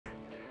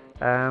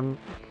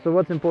So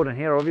what's important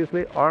here,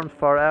 obviously, arms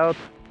far out,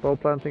 bow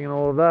planting and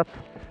all of that.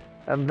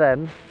 And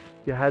then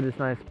you have this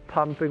nice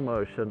pumping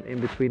motion in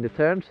between the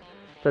turns.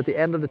 So at the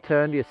end of the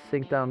turn, you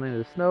sink down into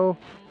the snow,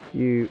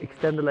 you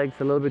extend the legs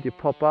a little bit, you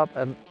pop up,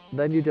 and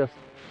then you just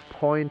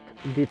point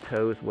the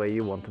toes where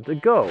you want them to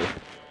go.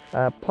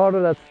 Part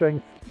of that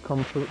strength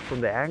comes from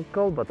the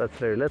ankle, but that's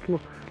very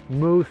little.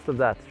 Most of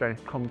that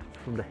strength comes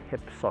from the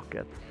hip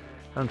socket.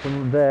 And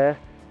from there,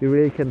 you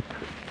really can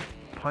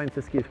point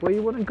the skis where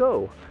you want to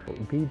go.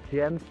 Be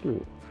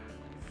gentle,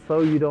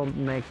 so you don't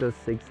make those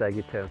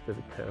zigzaggy turns that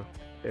we turned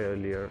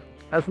earlier.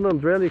 As a little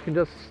drill, you can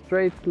just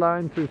straight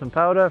line through some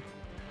powder,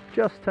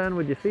 just turn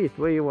with your feet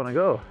where you want to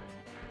go,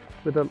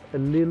 with a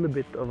little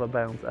bit of a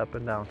bounce up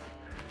and down.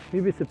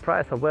 You'll be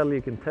surprised how well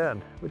you can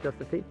turn with just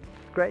the feet.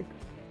 It's great.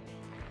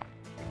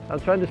 I'm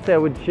trying to stay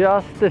with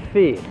just the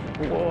feet.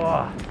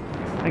 Whoa.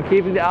 And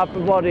keeping the upper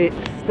body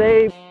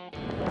stable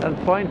and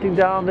pointing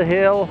down the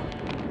hill.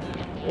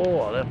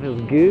 Oh, that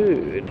feels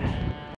good.